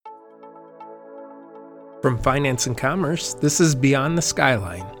From Finance and Commerce, this is Beyond the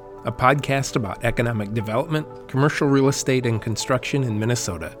Skyline, a podcast about economic development, commercial real estate, and construction in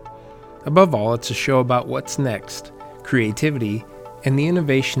Minnesota. Above all, it's a show about what's next, creativity, and the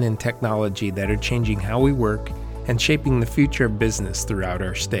innovation and technology that are changing how we work and shaping the future of business throughout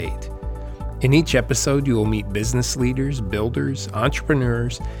our state. In each episode, you will meet business leaders, builders,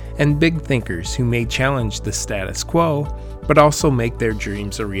 entrepreneurs, and big thinkers who may challenge the status quo, but also make their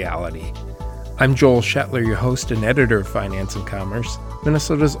dreams a reality. I'm Joel Shetler, your host and editor of Finance and Commerce,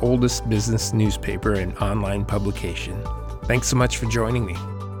 Minnesota's oldest business newspaper and online publication. Thanks so much for joining me.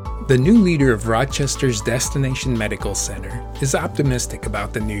 The new leader of Rochester's Destination Medical Center is optimistic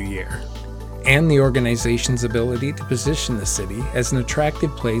about the new year and the organization's ability to position the city as an attractive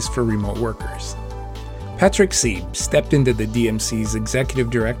place for remote workers. Patrick Sieb stepped into the DMC's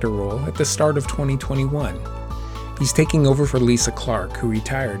executive director role at the start of 2021. He's taking over for Lisa Clark, who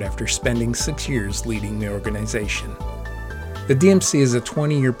retired after spending 6 years leading the organization. The DMC is a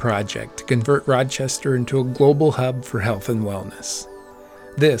 20-year project to convert Rochester into a global hub for health and wellness.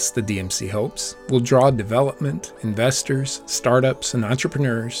 This, the DMC hopes, will draw development, investors, startups, and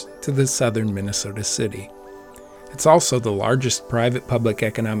entrepreneurs to the southern Minnesota city. It's also the largest private-public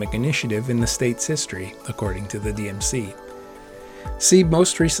economic initiative in the state's history, according to the DMC. Sieb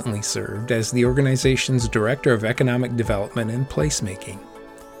most recently served as the organization's Director of Economic Development and Placemaking.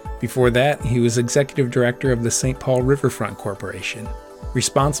 Before that, he was Executive Director of the St. Paul Riverfront Corporation,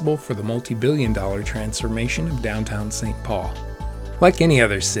 responsible for the multi-billion-dollar transformation of downtown St. Paul. Like any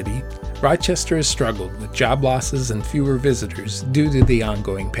other city, Rochester has struggled with job losses and fewer visitors due to the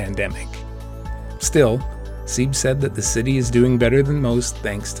ongoing pandemic. Still, Sieb said that the city is doing better than most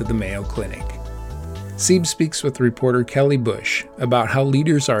thanks to the Mayo Clinic. Sieb speaks with reporter Kelly Bush about how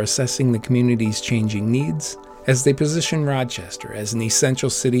leaders are assessing the community's changing needs as they position Rochester as an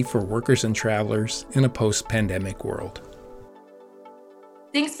essential city for workers and travelers in a post-pandemic world.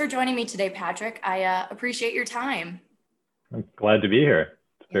 Thanks for joining me today, Patrick. I appreciate your time. I'm glad to be here.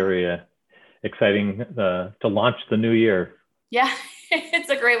 It's very exciting to launch the new year. Yeah, it's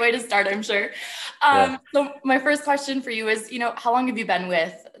a great way to start, I'm sure. So my first question for you is, how long have you been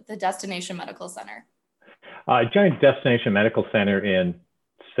with the Destination Medical Center? I joined Destination Medical Center in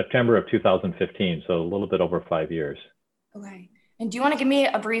September of 2015, so a little bit over 5 years. Okay. And do you want to give me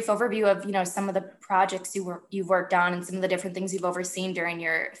a brief overview of, some of the projects you've worked on and some of the different things you've overseen during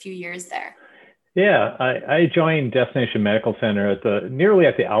your few years there? Yeah, I joined Destination Medical Center nearly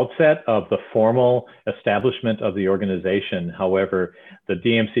at the outset of the formal establishment of the organization. However, the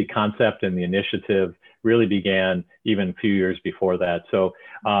DMC concept and the initiative really began even a few years before that. So,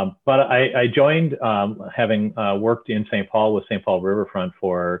 but I joined having worked in St. Paul with St. Paul Riverfront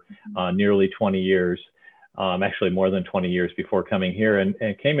for nearly 20 years, actually more than 20 years before coming here, and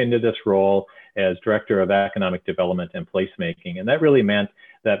came into this role as Director of Economic Development and Placemaking. And that really meant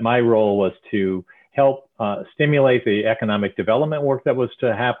that my role was to help stimulate the economic development work that was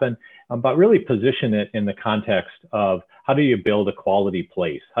to happen, but really position it in the context of how do you build a quality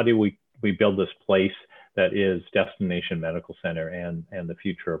place? How do we build this place that is Destination Medical Center and the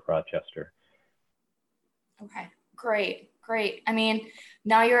future of Rochester? Okay, great. I mean,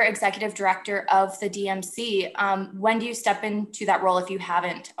 now you're Executive Director of the DMC. When do you step into that role if you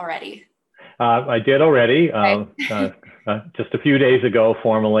haven't already? I did already, just a few days ago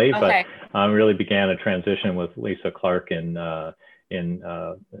formally, okay. But really began a transition with Lisa Clark in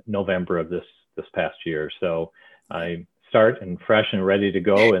November of this past year. So I start and fresh and ready to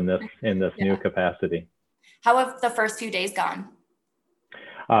go in this new capacity. How have the first few days gone?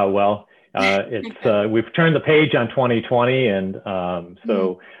 We've turned the page on 2020, and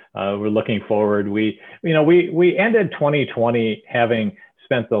so we're looking forward. We ended 2020 having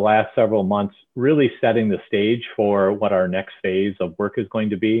spent the last several months really setting the stage for what our next phase of work is going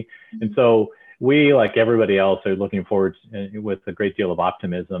to be. And so we, like everybody else, are looking forward with a great deal of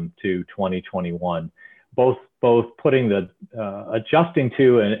optimism to 2021, both putting adjusting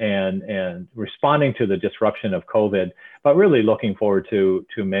to and responding to the disruption of COVID, but really looking forward to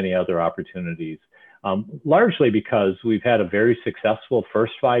many other opportunities. Largely because we've had a very successful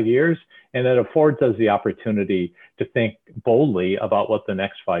first 5 years, and it affords us the opportunity to think boldly about what the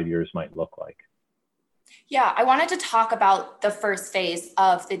next 5 years might look like. Yeah, I wanted to talk about the first phase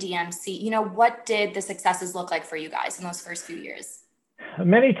of the DMC. What did the successes look like for you guys in those first few years?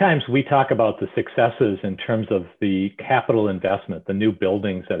 Many times we talk about the successes in terms of the capital investment, the new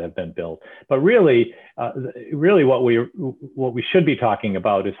buildings that have been built. But really what we should be talking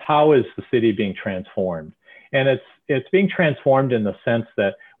about is how is the city being transformed? And it's being transformed in the sense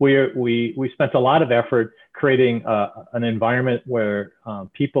that we spent a lot of effort creating an environment where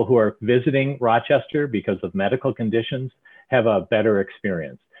people who are visiting Rochester because of medical conditions have a better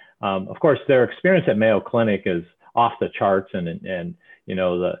experience. Of course, their experience at Mayo Clinic is off the charts, and you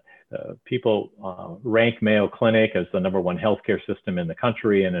know, the people rank Mayo Clinic as the #1 healthcare system in the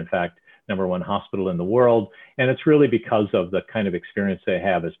country, and in fact, #1 hospital in the world. And it's really because of the kind of experience they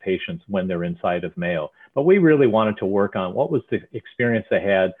have as patients when they're inside of Mayo. But we really wanted to work on what was the experience they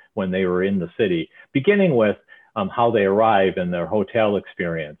had when they were in the city, beginning with how they arrive and their hotel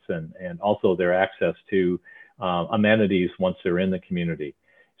experience, and also their access to amenities once they're in the community.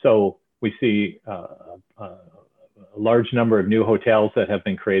 So we see a large number of new hotels that have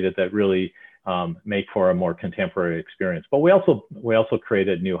been created that really make for a more contemporary experience. But we also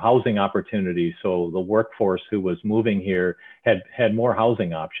created new housing opportunities. So the workforce who was moving here had more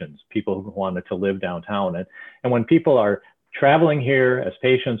housing options, people who wanted to live downtown. And when people are traveling here as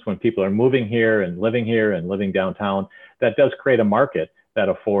patients, when people are moving here and living downtown, that does create a market that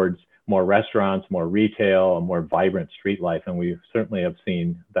affords more restaurants, more retail, a more vibrant street life. And we certainly have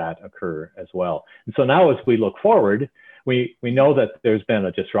seen that occur as well. And so now as we look forward, we know that there's been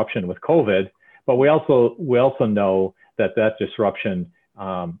a disruption with COVID, but we also know that disruption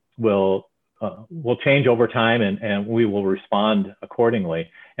will change over time, and we will respond accordingly.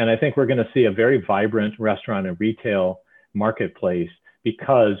 And I think we're going to see a very vibrant restaurant and retail marketplace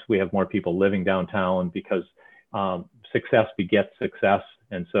because we have more people living downtown, because success begets success.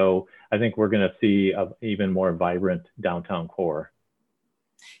 And so I think we're going to see an even more vibrant downtown core.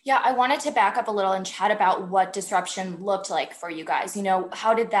 Yeah, I wanted to back up a little and chat about what disruption looked like for you guys. You know,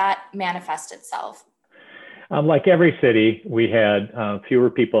 how did that manifest itself? Like every city, we had fewer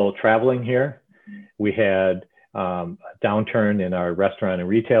people traveling here. We had a downturn in our restaurant and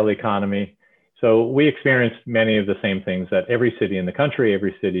retail economy. So we experienced many of the same things that every city in the country,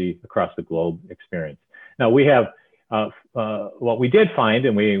 every city across the globe experienced. Now we have what we did find,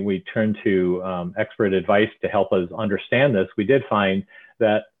 and we turned to expert advice to help us understand this. We did find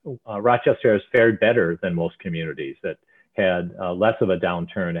that Rochester has fared better than most communities, that had less of a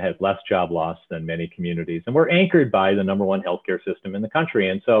downturn, had less job loss than many communities. And we're anchored by the #1 healthcare system in the country.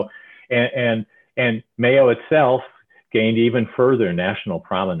 And so, and Mayo itself gained even further national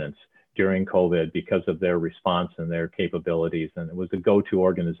prominence during COVID because of their response and their capabilities. And it was a go-to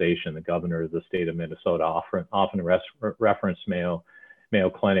organization. The governor of the state of Minnesota often referenced Mayo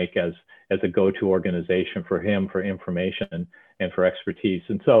Clinic as a go-to organization for him for information and for expertise.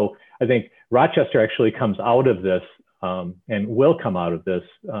 And so I think Rochester actually comes out of this and will come out of this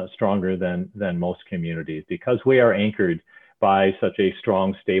stronger than most communities, because we are anchored by such a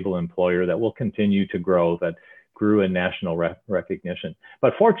strong, stable employer that will continue to grow, that grew in national recognition.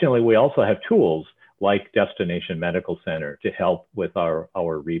 But fortunately, we also have tools like Destination Medical Center to help with our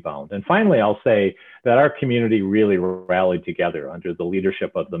rebound. And finally, I'll say that our community really rallied together under the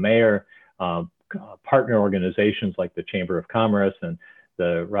leadership of the mayor, partner organizations like the Chamber of Commerce and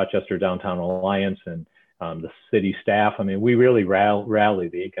the Rochester Downtown Alliance, and the city staff. I mean, we really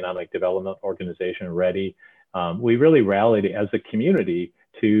rallied, the Economic Development Organization, READY. We really rallied as a community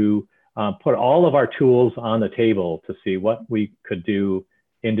to put all of our tools on the table to see what we could do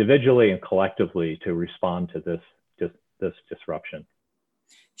individually and collectively to respond to this disruption.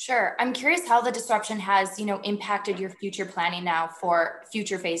 Sure. I'm curious how the disruption has, impacted your future planning now for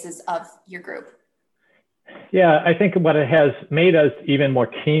future phases of your group. Yeah, I think what it has made us even more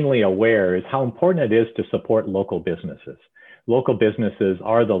keenly aware is how important it is to support local businesses. Local businesses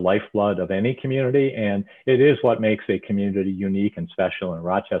are the lifeblood of any community, and it is what makes a community unique and special. And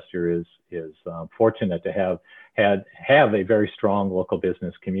Rochester is fortunate to have a very strong local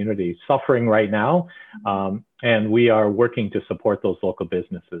business community suffering right now. And we are working to support those local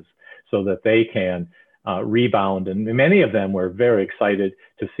businesses so that they can rebound. And many of them, we're very excited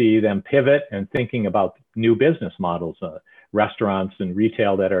to see them pivot and thinking about new business models, restaurants and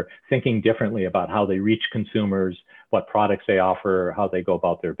retail that are thinking differently about how they reach consumers, what products they offer, how they go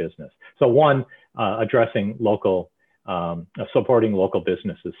about their business. So one, addressing local, supporting local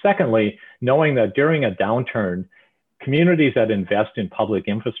businesses. Secondly, knowing that during a downturn, communities that invest in public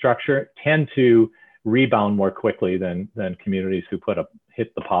infrastructure tend to rebound more quickly than communities who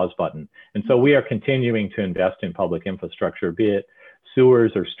hit the pause button. And so we are continuing to invest in public infrastructure, be it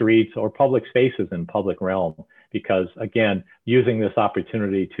sewers or streets or public spaces in public realm, because again, using this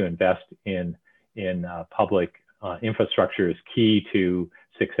opportunity to invest in public infrastructure is key to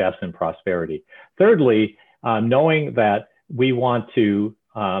success and prosperity. Thirdly, knowing that we want to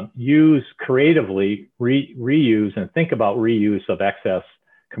use creatively, reuse and think about reuse of excess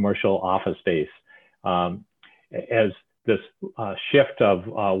commercial office space. As this shift of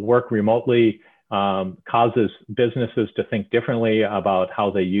work remotely causes businesses to think differently about how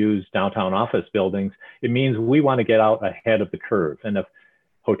they use downtown office buildings. It means we want to get out ahead of the curve. And if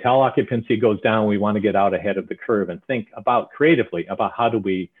hotel occupancy goes down, we want to get out ahead of the curve and think about creatively about how do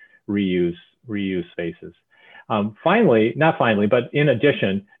we reuse spaces. But in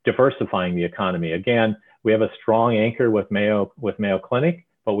addition, diversifying the economy. Again, we have a strong anchor with Mayo Clinic,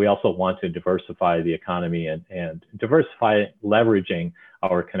 but we also want to diversify the economy and diversify leveraging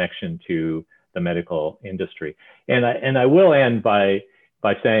our connection to the medical industry. And I will end by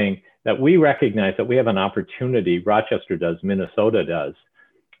saying that we recognize that we have an opportunity, Rochester does, Minnesota does,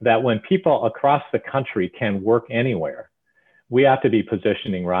 that when people across the country can work anywhere, we have to be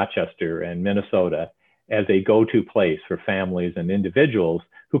positioning Rochester and Minnesota as a go-to place for families and individuals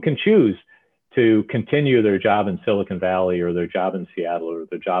who can choose to continue their job in Silicon Valley or their job in Seattle or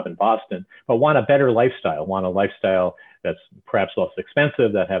their job in Boston, but want a better lifestyle, want a lifestyle that's perhaps less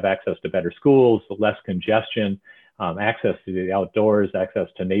expensive, that have access to better schools, less congestion, access to the outdoors, access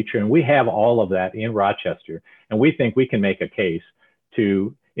to nature. And we have all of that in Rochester. And we think we can make a case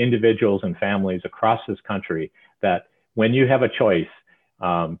to individuals and families across this country that when you have a choice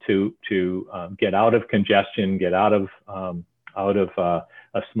to get out of congestion, get out of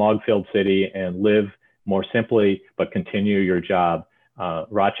a smog-filled city and live more simply, but continue your job,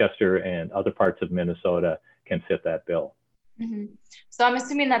 Rochester and other parts of Minnesota can fit that bill. Mm-hmm. So I'm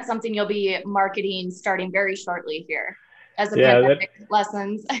assuming that's something you'll be marketing starting very shortly here as a pandemic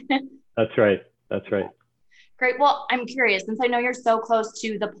lessons. That's right. That's right. Great. Well, I'm curious, since I know you're so close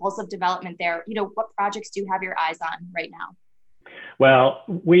to the pulse of development there, what projects do you have your eyes on right now? Well,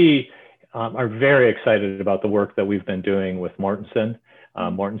 we are very excited about the work that we've been doing with Mortenson.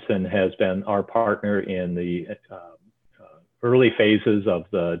 Mortenson has been our partner in the early phases of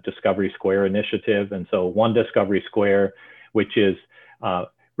the Discovery Square initiative. And so One Discovery Square, which is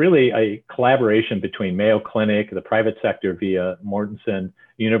really a collaboration between Mayo Clinic, the private sector via Mortenson,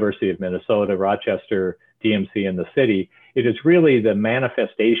 University of Minnesota, Rochester, DMC, and the city. It is really the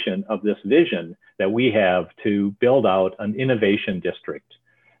manifestation of this vision that we have to build out an innovation district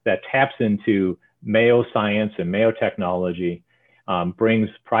that taps into Mayo science and Mayo technology, brings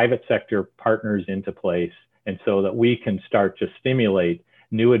private sector partners into place, and so that we can start to stimulate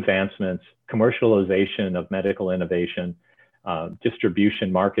new advancements, commercialization of medical innovation,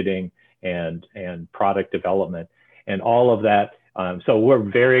 distribution, marketing, and product development, and all of that. So we're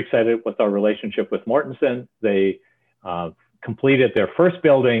very excited with our relationship with Mortenson. They completed their first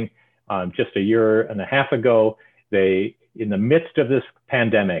building just a year and a half ago. In the midst of this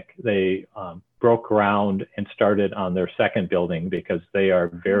pandemic, they broke ground and started on their second building because they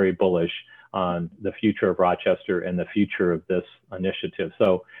are very bullish on the future of Rochester and the future of this initiative.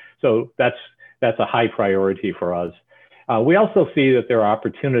 So that's a high priority for us. We also see that there are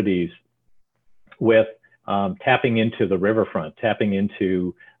opportunities with tapping into the riverfront, tapping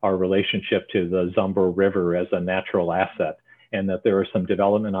into our relationship to the Zumbro River as a natural asset, and that there are some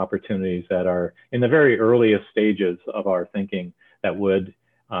development opportunities that are in the very earliest stages of our thinking that would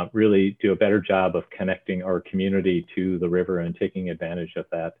really do a better job of connecting our community to the river and taking advantage of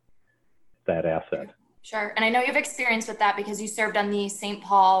that asset. Sure. And I know you have experience with that because you served on the St.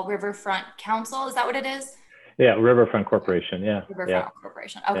 Paul Riverfront Council. Is that what it is? Yeah, Riverfront Corporation. Yeah. Riverfront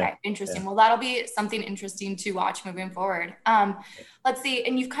Corporation. Okay, yeah. Interesting. Yeah. Well, that'll be something interesting to watch moving forward. Let's see,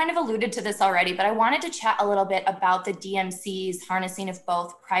 and you've kind of alluded to this already, but I wanted to chat a little bit about the DMC's harnessing of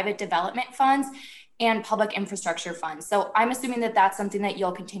both private development funds and public infrastructure funds. So I'm assuming that that's something that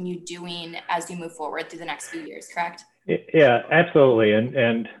you'll continue doing as you move forward through the next few years, correct? Yeah, absolutely.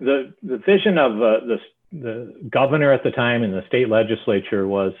 And the vision of the governor at the time and the state legislature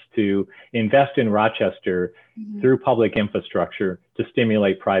was to invest in Rochester through public infrastructure to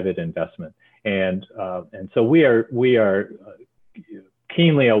stimulate private investment. And so we are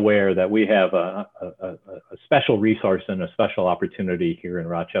keenly aware that we have a special resource and a special opportunity here in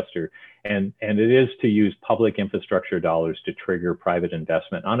Rochester. And it is to use public infrastructure dollars to trigger private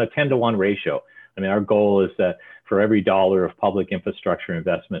investment on a 10-to-1 ratio. I mean, our goal is that for every dollar of public infrastructure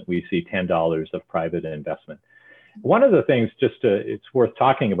investment, we see $10 of private investment. One of the things it's worth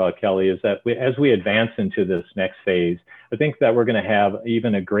talking about, Kelly, is that as we advance into this next phase, I think that we're going to have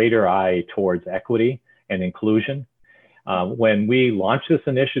even a greater eye towards equity and inclusion. When we launched this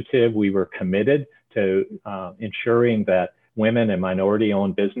initiative, we were committed to ensuring that women and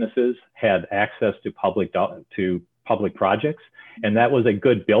minority-owned businesses had access to public projects. And that was a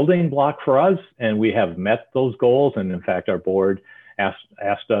good building block for us. And we have met those goals. And in fact, our board asked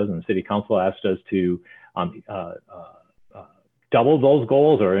us and the city council asked us to double those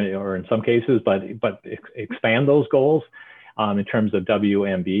goals, or in some cases, but expand those goals in terms of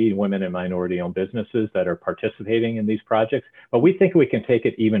WMB, women and minority-owned businesses that are participating in these projects. But we think we can take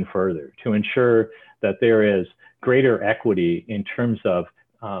it even further to ensure that there is greater equity in terms of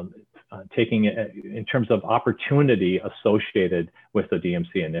in terms of opportunity associated with the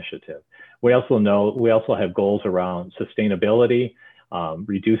DMC initiative. We also have goals around sustainability,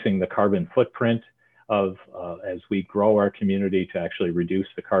 reducing the carbon footprint of as we grow our community to actually reduce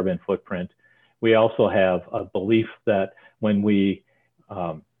the carbon footprint. We also have a belief that when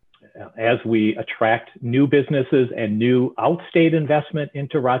as we attract new businesses and new outstate investment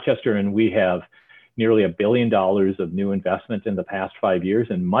into Rochester, and we have nearly $1 billion of new investment in the past 5 years,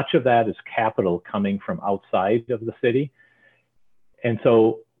 and much of that is capital coming from outside of the city. And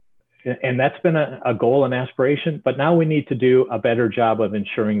that's been a goal and aspiration, but now we need to do a better job of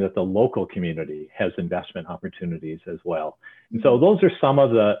ensuring that the local community has investment opportunities as well. And so those are some of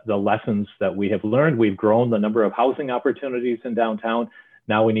the lessons that we have learned. We've grown the number of housing opportunities in downtown.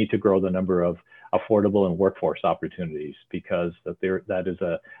 Now we need to grow the number of affordable and workforce opportunities, because that is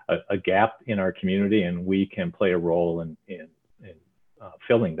a gap in our community, and we can play a role in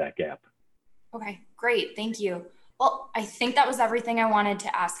filling that gap. Okay, great, thank you. Well, I think that was everything I wanted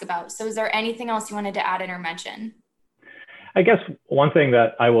to ask about. So is there anything else you wanted to add in or mention? I guess one thing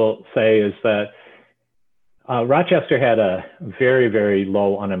that I will say is that Rochester had a very, very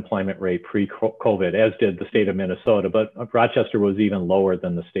low unemployment rate pre-COVID, as did the state of Minnesota, but Rochester was even lower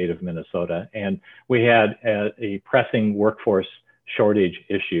than the state of Minnesota. And we had a pressing workforce shortage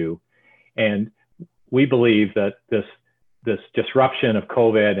issue. And we believe that this disruption of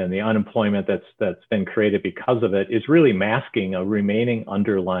COVID and the unemployment that's been created because of it is really masking a remaining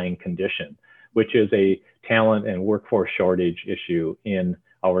underlying condition, which is a talent and workforce shortage issue in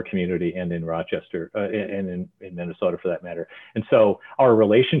our community and in Rochester and in Minnesota for that matter. And so our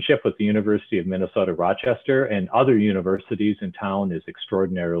relationship with the University of Minnesota Rochester and other universities in town is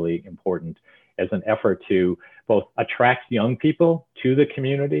extraordinarily important as an effort to both attract young people to the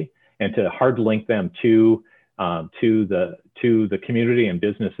community and to hard link them to the community and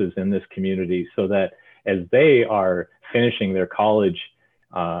businesses in this community, so that as they are finishing their college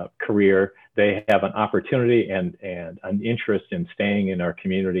career, they have an opportunity and an interest in staying in our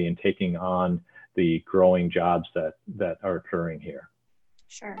community and taking on the growing jobs that are occurring here.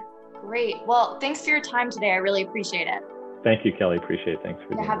 Sure. Great. Well, thanks for your time today. I really appreciate it. Thank you, Kelly. Appreciate it. Thanks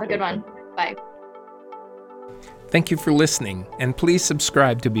for the Have a good one. Bye. Thank you for listening, and please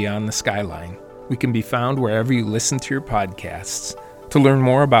subscribe to Beyond the Skyline. We can be found wherever you listen to your podcasts. To learn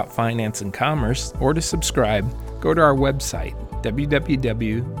more about finance and commerce, or to subscribe, go to our website,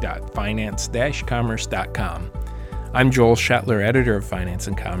 www.finance-commerce.com. I'm Joel Shetler, editor of Finance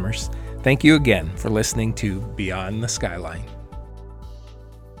and Commerce. Thank you again for listening to Beyond the Skyline.